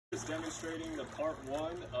Is demonstrating the part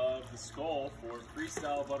one of the skull for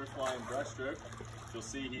freestyle butterfly and breaststroke. You'll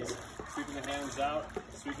see he's sweeping the hands out,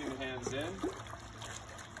 sweeping the hands in.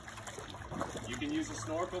 You can use a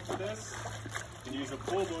snorkel for this. You can use a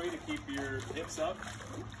pull buoy to keep your hips up.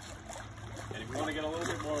 And if you want to get a little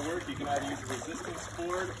bit more work, you can either use a resistance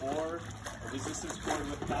cord or a resistance cord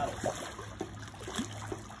with paddles.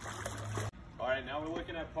 Alright, now we're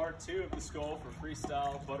looking at part two of the skull for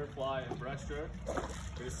freestyle, butterfly, and breaststroke.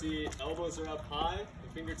 You're going to see elbows are up high, the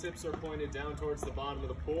fingertips are pointed down towards the bottom of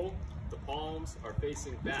the pool, the palms are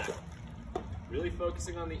facing back. Really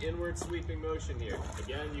focusing on the inward sweeping motion here.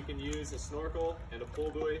 Again, you can use a snorkel and a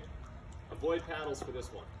pull buoy. Avoid paddles for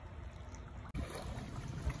this one.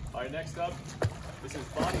 Alright, next up, this is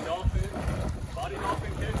body dolphin. Body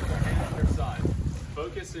dolphin kick with our hands on their side.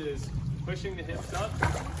 Focus is pushing the hips up,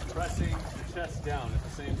 pressing the chest down at the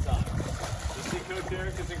same time. You see Coach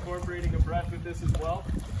Eric is incorporating a breath with this as well.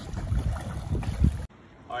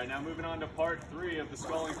 All right, now moving on to part three of the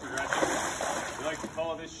sculling progression. We like to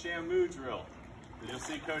call this Shamu drill. You'll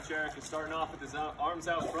see Coach Eric is starting off with his arms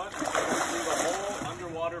out front, through the whole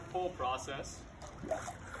underwater pull process.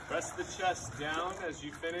 Press the chest down as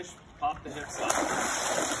you finish, pop the hips up.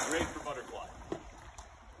 Great for butterfly.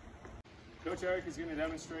 Coach Eric is going to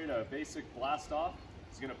demonstrate a basic blast off.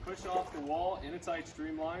 He's going to push off the wall in a tight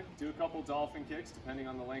streamline, do a couple dolphin kicks depending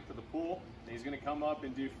on the length of the pool, and he's going to come up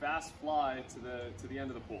and do fast fly to the end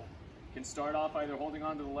of the pool. You can start off either holding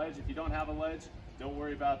onto the ledge. If you don't have a ledge, don't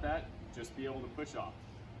worry about that. Just be able to push off.